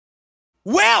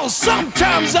Well,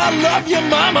 sometimes I love you,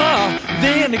 mama,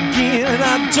 then again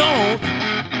I don't.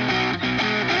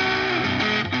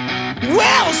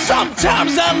 Well,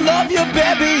 sometimes I love you,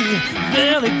 baby,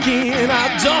 then again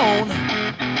I don't.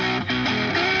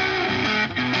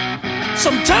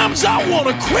 Sometimes I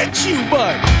wanna quit you,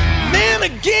 but then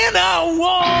again I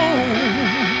won't.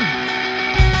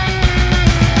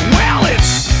 Well,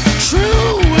 it's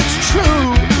true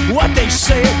what they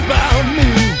say about me.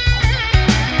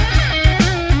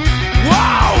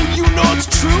 Wow, you know it's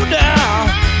true now,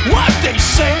 what they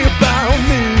say about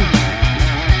me.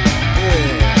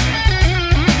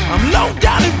 Yeah. I'm low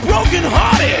down and broken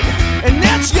hearted, and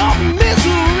that's your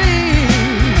misery.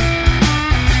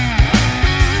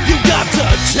 You got to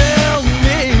tell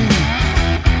me,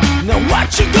 now what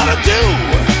you gonna do?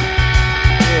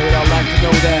 Yeah, I'd like to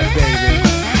know that, baby.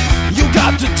 You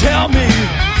got to tell me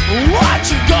what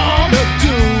you gonna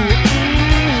do.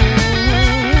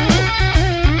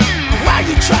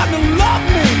 You trying to love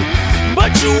me,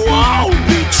 but you won't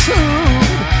be true.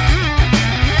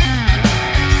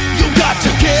 You got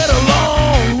to get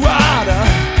along, rider.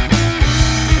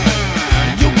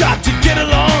 You got to get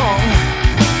along.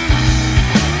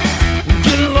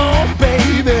 Get along,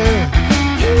 baby.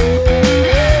 Yeah.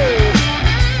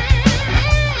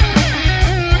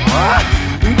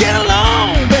 Get along,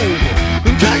 baby,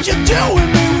 'cause you're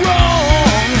doing me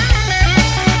wrong.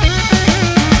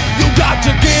 You got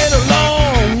to get along.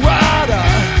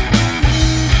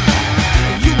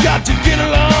 To get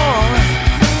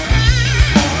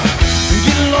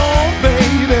along,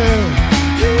 baby.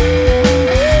 Yeah.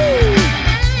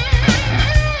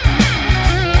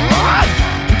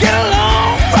 Get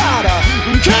along, rider,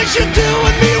 'cause you're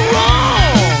doing me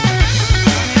wrong.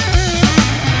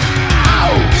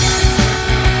 Ow.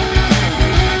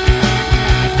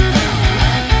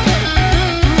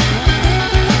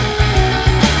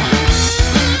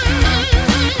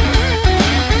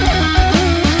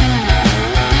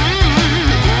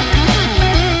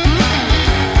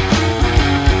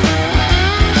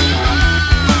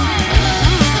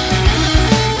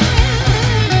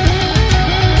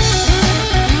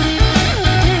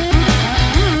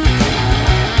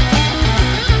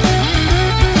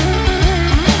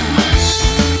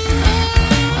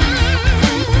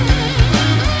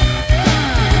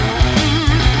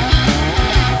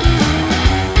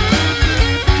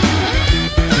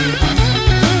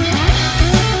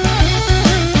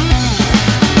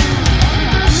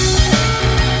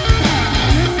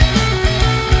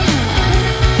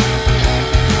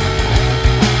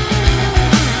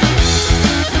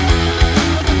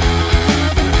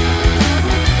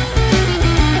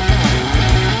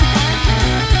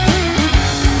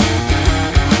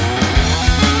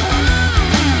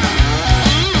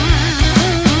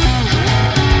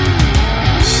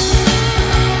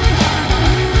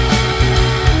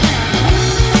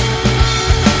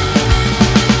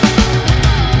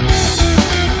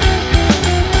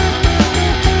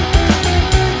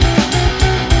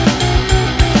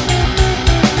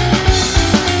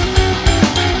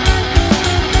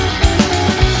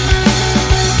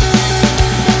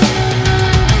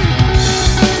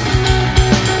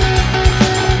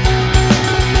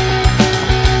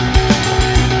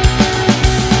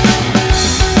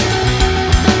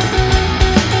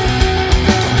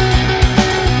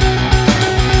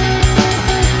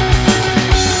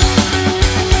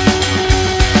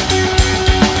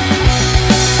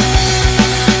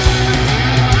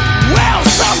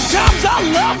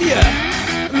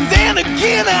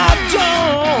 Again I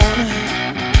don't.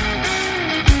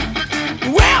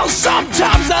 Well,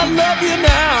 sometimes I love you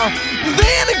now,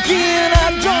 then again I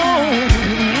don't.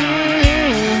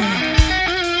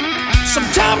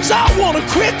 Sometimes I wanna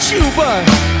quit you, but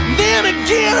then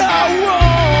again I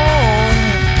won't.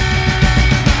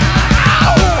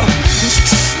 It's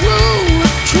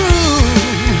true,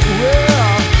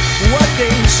 well, what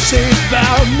they say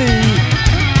about me.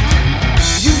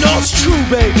 You know it's true,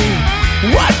 baby,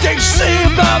 what they say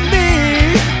about me.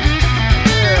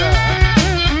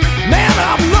 Yeah. Man,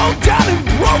 I'm low down and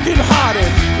broken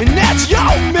hearted, and that's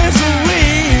your misery.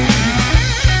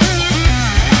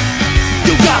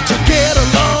 You got to get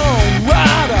along,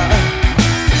 rider.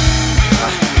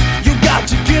 You got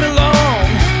to get along.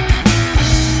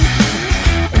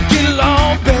 Get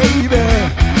along, baby.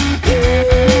 Yeah.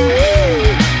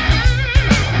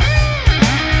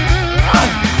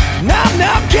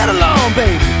 Now get along,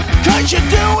 baby, 'cause you're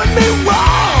doing me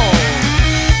wrong.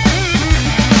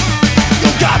 You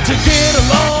got to get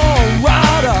along,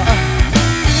 rider.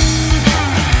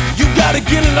 You gotta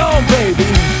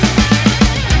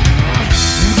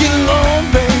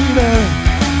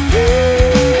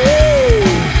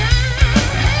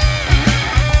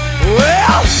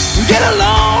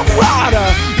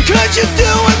you do?